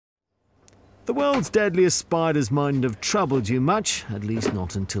The world's deadliest spiders mightn't have troubled you much, at least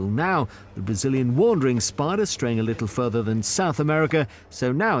not until now. The Brazilian wandering spider straying a little further than South America,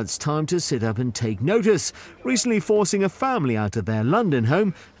 so now it's time to sit up and take notice, recently forcing a family out of their London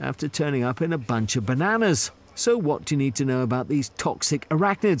home after turning up in a bunch of bananas. So what do you need to know about these toxic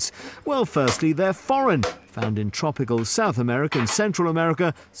arachnids? Well, firstly, they're foreign, found in tropical South America and Central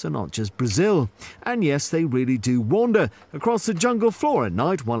America, so not just Brazil. And yes, they really do wander across the jungle floor at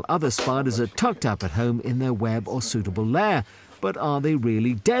night while other spiders are tucked up at home in their web or suitable lair. But are they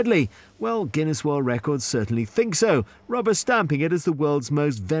really deadly? Well, Guinness World Records certainly think so, rubber stamping it as the world's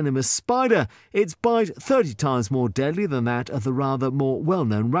most venomous spider. Its bite 30 times more deadly than that of the rather more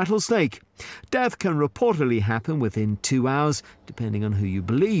well-known rattlesnake. Death can reportedly happen within 2 hours, depending on who you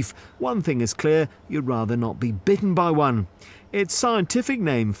believe. One thing is clear, you'd rather not be bitten by one. Its scientific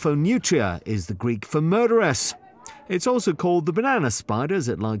name, Phoneutria, is the Greek for murderess. It's also called the banana spider, as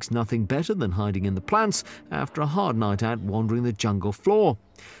it likes nothing better than hiding in the plants after a hard night out wandering the jungle floor.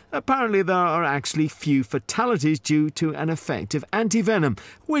 Apparently there are actually few fatalities due to an effective antivenom,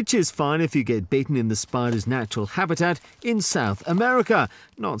 which is fine if you get bitten in the spider's natural habitat in South America.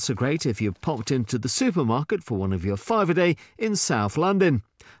 Not so great if you've popped into the supermarket for one of your 5-a-day in South London.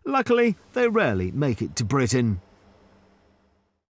 Luckily, they rarely make it to Britain.